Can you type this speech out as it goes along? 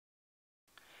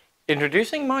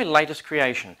Introducing my latest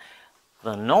creation,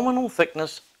 the nominal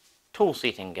thickness tool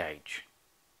setting gauge.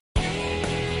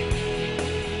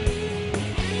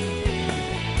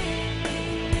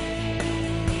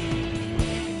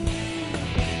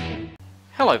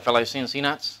 Hello fellow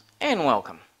CNCnutz and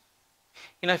welcome.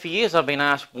 You know, for years I've been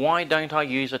asked why don't I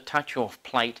use a touch-off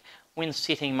plate when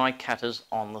setting my cutters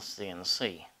on the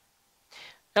CNC.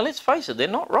 Now let's face it, they're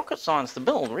not rocket science to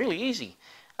build, really easy.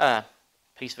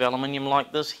 Piece of aluminium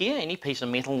like this here, any piece of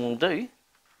metal will do.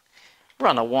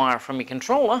 Run a wire from your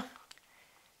controller,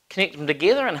 connect them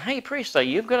together, and hey presto,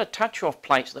 you've got a touch-off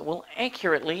plate that will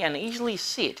accurately and easily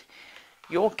set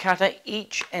your cutter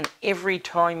each and every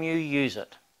time you use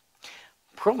it.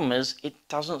 Problem is, it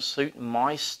doesn't suit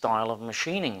my style of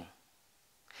machining.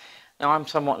 Now I'm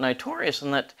somewhat notorious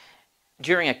in that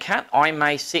during a cut I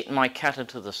may set my cutter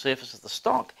to the surface of the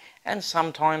stock, and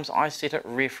sometimes I set it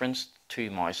referenced to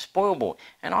my spoil board,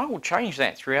 and I will change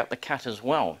that throughout the cut as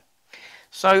well.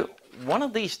 So one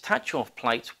of these touch-off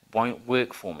plates won't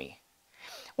work for me.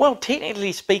 Well,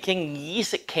 technically speaking,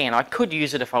 yes it can. I could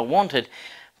use it if I wanted.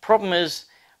 Problem is,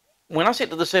 when I set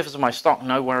to the surface of my stock,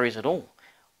 no worries at all.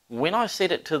 When I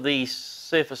set it to the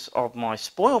surface of my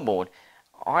spoil board,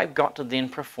 I've got to then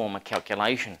perform a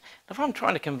calculation. If I'm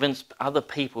trying to convince other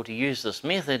people to use this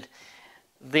method,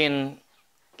 then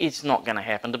it's not going to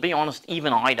happen. To be honest,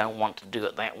 even I don't want to do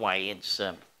it that way. It's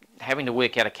having to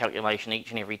work out a calculation each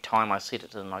and every time I set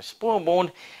it to my spoil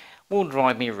board will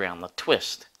drive me around the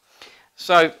twist.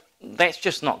 So that's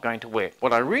just not going to work.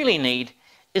 What I really need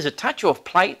is a touch-off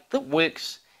plate that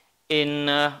works in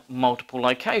multiple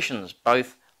locations,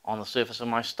 both on the surface of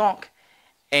my stock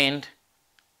and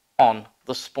on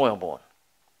the spoil board.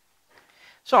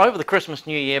 So over the Christmas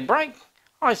New Year break,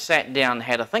 I sat down and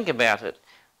had a think about it.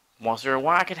 Was there a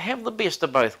way I could have the best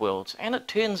of both worlds? And it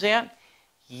turns out,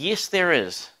 yes there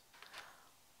is.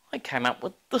 I came up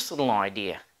with this little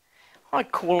idea. I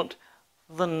call it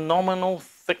the nominal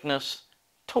thickness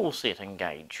tool setting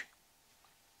gauge.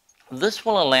 This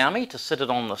will allow me to set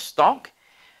it on the stock,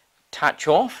 touch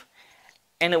off,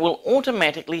 and it will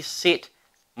automatically set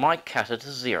my cutter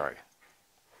to 0.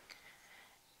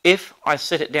 If I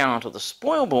set it down onto the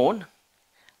spoil board,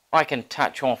 I can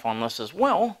touch off on this as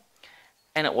well,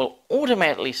 and it will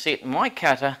automatically set my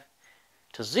cutter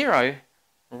to 0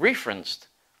 referenced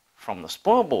from the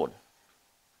spoil board.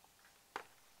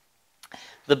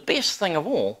 The best thing of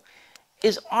all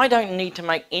is I don't need to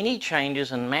make any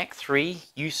changes in Mac 3,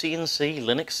 UCNC,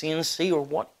 Linux CNC, or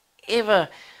whatever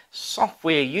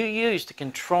software you use to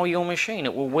control your machine.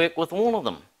 It will work with all of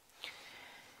them.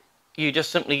 You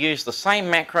just simply use the same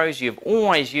macros you've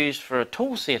always used for a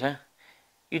tool setter.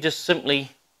 You just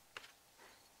simply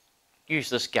use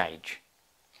this gauge.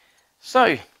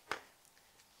 So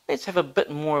let's have a bit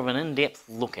more of an in-depth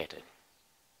look at it.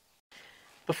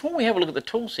 Before we have a look at the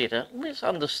tool setter, let's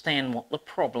understand what the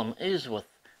problem is with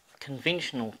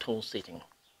conventional tool setting.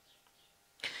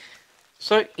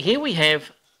 So here we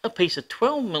have a piece of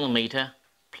 12mm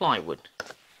plywood,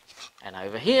 and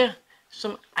over here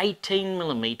some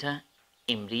 18mm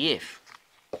MDF.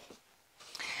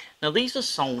 Now these are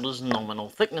sold as nominal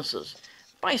thicknesses.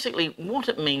 Basically what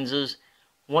it means is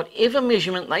whatever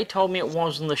measurement they told me it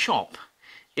was in the shop,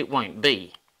 it won't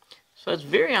be. So it's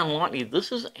very unlikely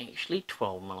this is actually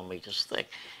 12mm thick.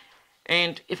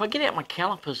 And if I get out my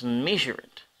calipers and measure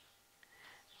it,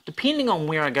 depending on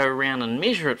where I go around and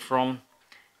measure it from,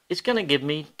 it's going to give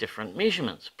me different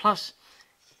measurements. Plus,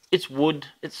 it's wood,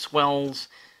 it swells,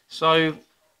 so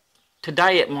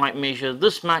today it might measure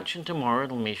this much and tomorrow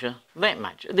it'll measure that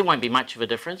much. There won't be much of a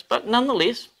difference, but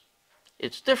nonetheless,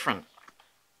 it's different.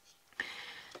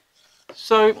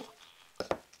 So,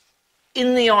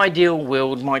 in the ideal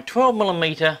world, my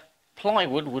 12mm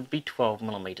plywood would be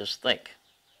 12mm thick.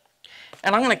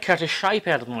 And I'm going to cut a shape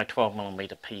out of my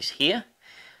 12mm piece here.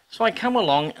 So I come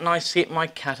along and I set my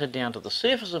cutter down to the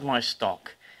surface of my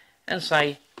stock and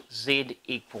say Z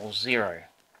equals 0.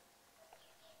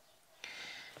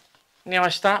 Now I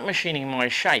start machining my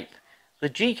shape. The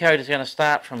G code is going to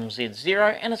start from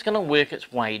Z0 and it's going to work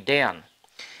its way down.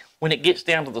 When it gets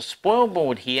down to the spoil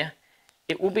board here,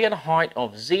 it will be at a height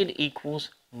of Z equals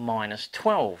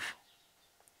 -12.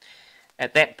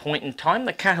 At that point in time,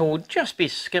 the cutter will just be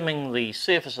skimming the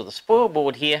surface of the spoil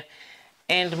board here,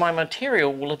 and my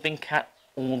material will have been cut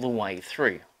all the way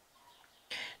through.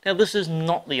 Now this is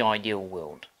not the ideal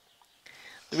world.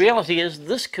 The reality is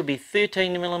this could be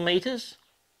 13mm,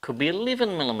 could be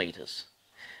 11mm.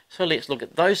 So let's look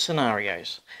at those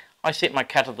scenarios. I set my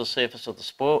cutter to the surface of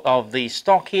the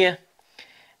stock here,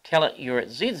 tell it you're at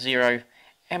Z0,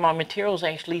 and my material is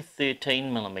actually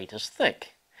 13mm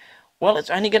thick. Well, it's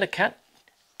only going to cut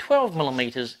 12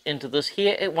 millimeters into this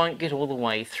here, it won't get all the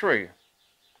way through.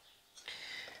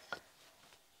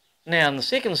 Now in the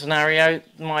second scenario,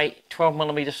 my 12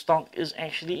 millimeter stock is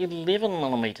actually 11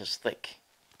 millimeters thick.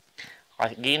 I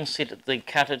again set the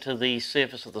cutter to the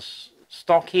surface of the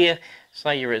stock here.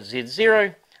 Say you're at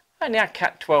Z0. I now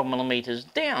cut 12 millimeters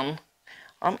down.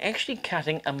 I'm actually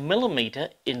cutting a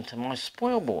millimeter into my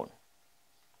spoil board.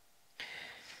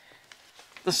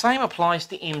 The same applies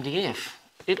to MDF.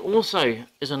 It also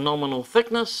is a nominal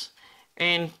thickness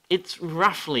and it's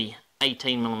roughly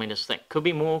 18 millimeters thick. Could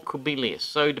be more, could be less.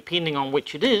 So depending on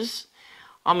which it is,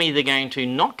 I'm either going to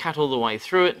not cut all the way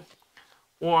through it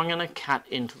or I'm going to cut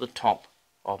into the top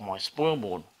of my spoil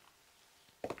board.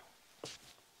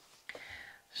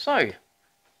 So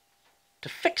to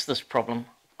fix this problem,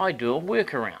 I do a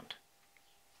workaround.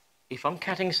 If I'm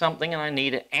cutting something and I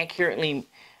need it accurately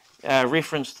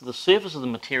reference to the surface of the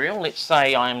material, let's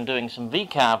say I'm doing some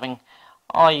V-carving,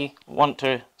 I want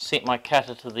to set my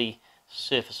cutter to the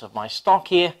surface of my stock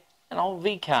here and I'll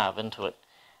V-carve into it,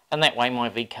 and that way my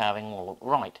V-carving will look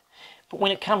right. But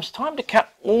when it comes time to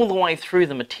cut all the way through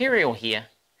the material here,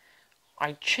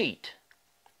 I cheat.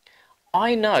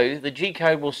 I know the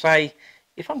G-code will say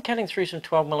if I'm cutting through some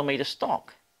 12 millimeter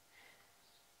stock,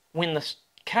 when the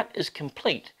cut is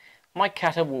complete, my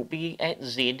cutter will be at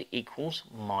Z equals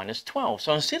minus 12.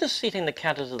 So instead of setting the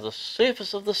cutter to the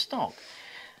surface of the stock,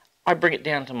 I bring it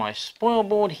down to my spoil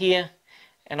board here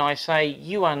and I say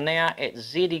you are now at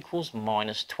Z equals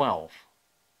minus 12.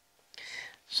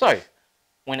 So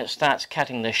when it starts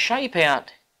cutting the shape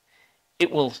out,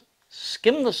 it will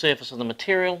skim the surface of the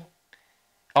material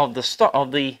of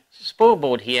the spoil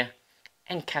board here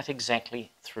and cut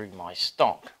exactly through my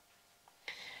stock.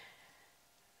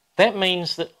 That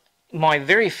means that my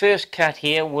very first cut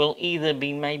here will either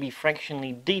be maybe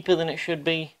fractionally deeper than it should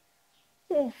be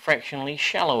or fractionally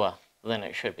shallower than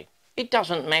it should be. It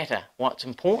doesn't matter. What's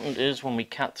important is when we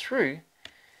cut through,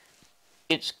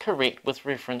 it's correct with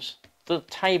reference to the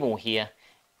table here.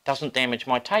 It doesn't damage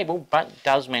my table, but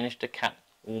does manage to cut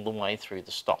all the way through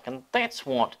the stock. And that's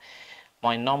what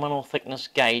my nominal thickness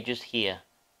gauge is here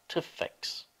to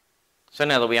fix. So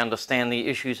now that we understand the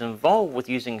issues involved with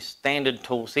using standard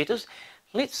tool setters,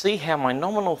 let's see how my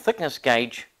nominal thickness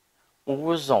gauge will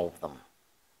resolve them.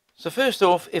 So first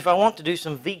off, if I want to do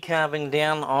some V-carving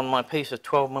down on my piece of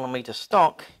 12 millimeter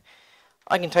stock,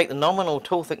 I can take the nominal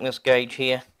tool thickness gauge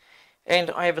here and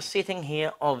I have a setting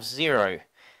here of 0.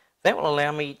 That will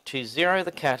allow me to zero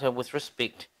the cutter with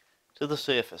respect to the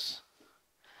surface.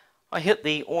 I hit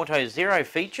the auto zero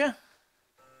feature.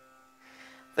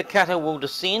 The cutter will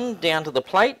descend down to the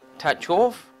plate, touch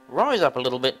off, rise up a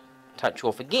little bit, touch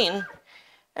off again,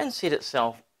 and set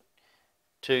itself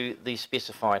to the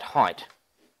specified height.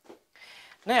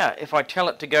 Now, if I tell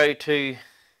it to go to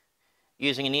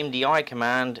using an MDI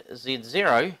command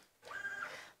Z0,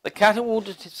 the cutter will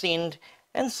descend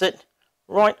and sit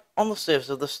right on the surface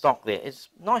of the stock there. It's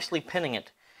nicely pinning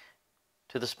it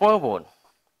to the spoil board.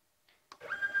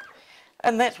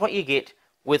 And that's what you get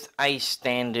with a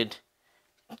standard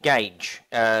gauge,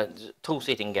 tool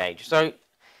setting gauge. So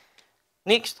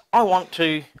next I want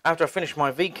to, after I finish my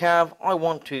V-carve, I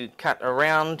want to cut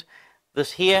around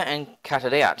this here and cut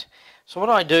it out. So what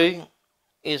I do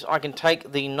is I can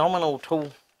take the nominal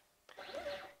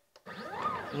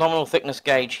thickness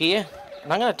gauge here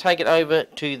and I'm going to take it over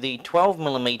to the 12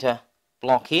 millimeter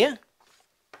block here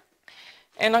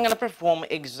and I'm going to perform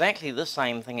exactly the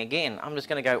same thing again. I'm just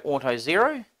going to go auto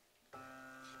zero.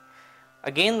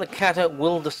 Again, the cutter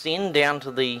will descend down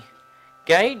to the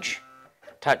gauge,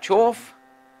 touch off,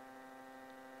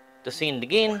 descend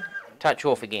again, touch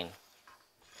off again.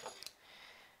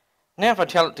 Now if I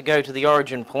tell it to go to the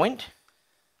origin point,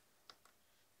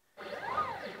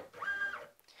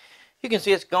 you can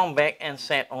see it's gone back and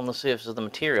sat on the surface of the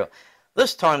material.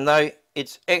 This time though,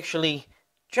 it's actually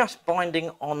just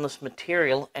binding on this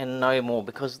material and no more,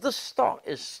 because this stock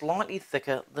is slightly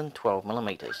thicker than 12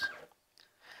 millimeters.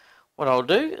 What I'll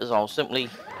do is I'll simply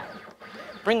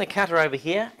bring the cutter over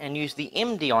here and use the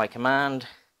MDI command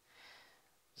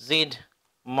Z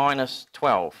minus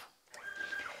 12.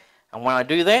 And when I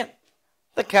do that,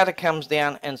 the cutter comes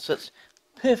down and sits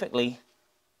perfectly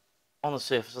on the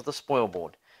surface of the spoil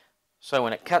board. So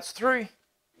when it cuts through,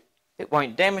 it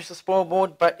won't damage the spoil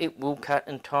board, but it will cut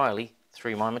entirely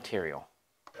through my material.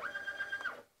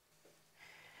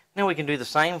 Now we can do the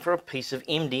same for a piece of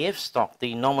MDF stock.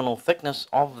 The nominal thickness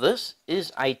of this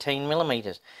is 18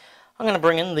 millimeters. I'm going to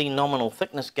bring in the nominal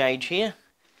thickness gauge here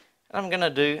and I'm going to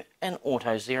do an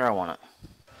auto zero on it.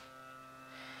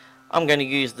 I'm going to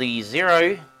use the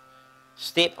zero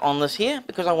step on this here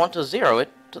because I want to zero it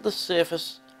to the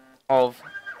surface of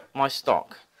my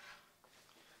stock.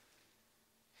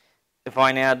 If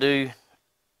I now do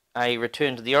a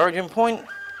return to the origin point,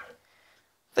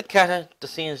 the cutter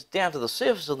descends down to the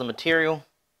surface of the material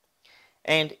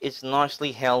and it's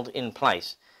nicely held in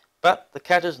place. But the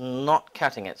cutter's not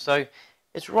cutting it, so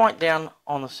it's right down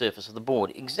on the surface of the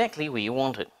board, exactly where you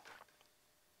want it.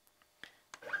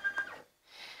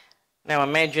 Now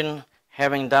imagine,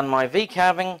 having done my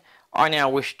V-carving, I now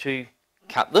wish to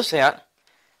cut this out.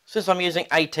 Since I'm using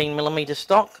 18mm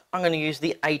stock, I'm going to use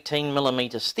the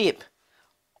 18mm step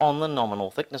on the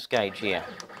nominal thickness gauge here.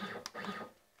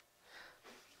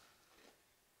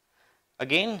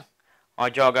 Again, I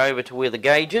jog over to where the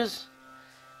gauge is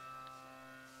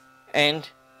and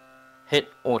hit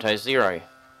auto 0.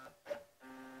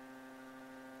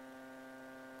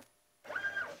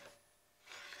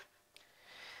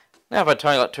 Now if I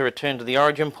tell it to return to the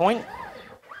origin point,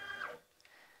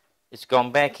 it's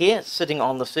gone back here, sitting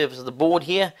on the surface of the board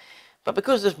here, but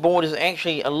because this board is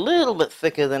actually a little bit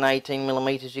thicker than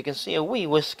 18mm, you can see a wee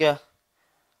whisker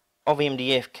of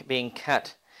MDF being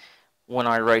cut when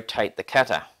I rotate the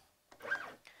cutter.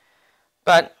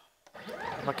 But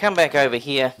if I come back over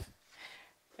here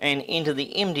and enter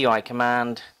the MDI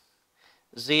command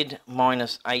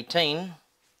Z-18,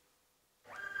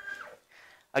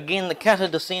 again the cutter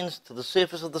descends to the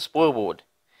surface of the spoil board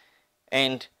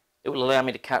and it will allow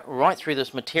me to cut right through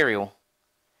this material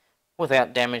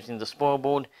without damaging the spoil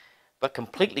board, but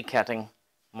completely cutting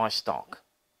my stock.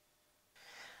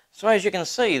 So as you can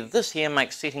see, this here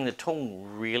makes setting the tool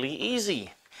really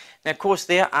easy. Now of course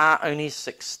there are only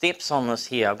 6 steps on this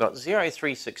here. I've got 0,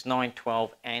 3, 6, 9,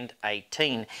 12 and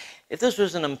 18. If this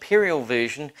was an imperial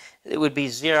version, it would be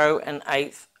 0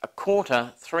 1/8,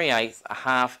 1/4, 3/8,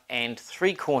 1/2 and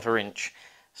 3/4 inch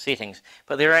settings.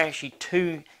 But there are actually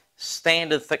 2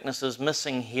 standard thicknesses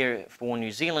missing here for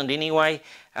New Zealand anyway,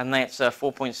 and that's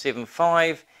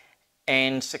 4.75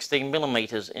 and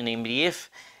 16mm in MDF,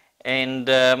 and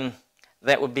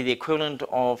that would be the equivalent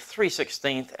of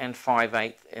 3/16 and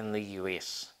 5/8 in the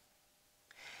US.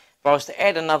 If I was to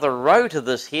add another row to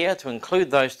this here to include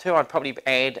those two, I'd probably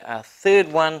add a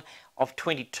third one of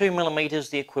 22mm,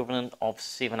 the equivalent of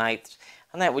 7/8,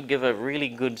 and that would give a really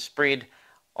good spread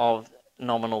of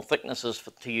nominal thicknesses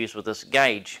to use with this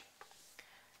gauge.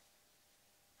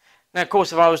 Now of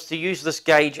course if I was to use this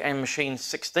gauge and machine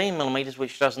 16mm,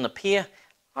 which doesn't appear,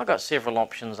 I've got several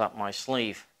options up my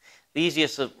sleeve. The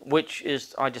easiest of which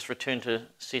is I just return to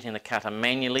setting the cutter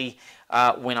manually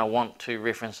when I want to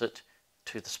reference it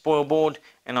to the spoil board,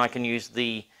 and I can use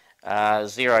the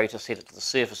 0 to set it to the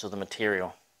surface of the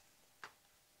material.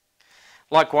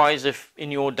 Likewise, if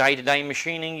in your day-to-day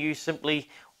machining you simply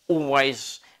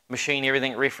always machine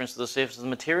everything reference to the surface of the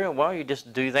material, well, you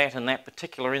just do that in that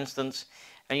particular instance,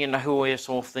 and you're no worse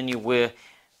off than you were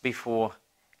before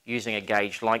using a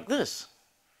gauge like this.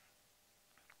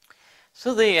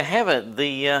 So there you have it,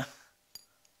 the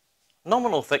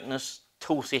nominal thickness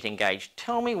tool setting gauge.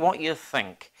 Tell me what you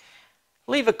think.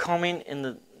 Leave a comment in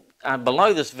the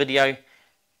below this video.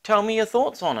 Tell me your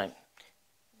thoughts on it.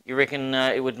 You reckon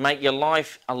it would make your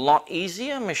life a lot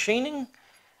easier machining?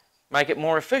 Make it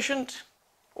more efficient?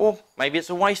 Or maybe it's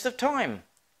a waste of time?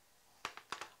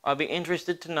 I'd be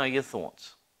interested to know your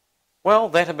thoughts. Well,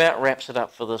 that about wraps it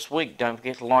up for this week. Don't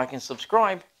forget to like and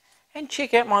subscribe, and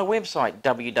check out my website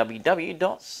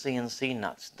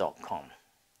www.CNCnutz.com.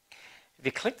 If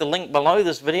you click the link below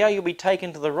this video, you'll be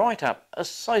taken to the write-up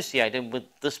associated with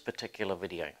this particular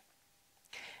video.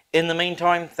 In the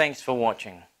meantime, thanks for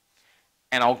watching,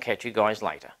 and I'll catch you guys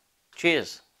later.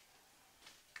 Cheers.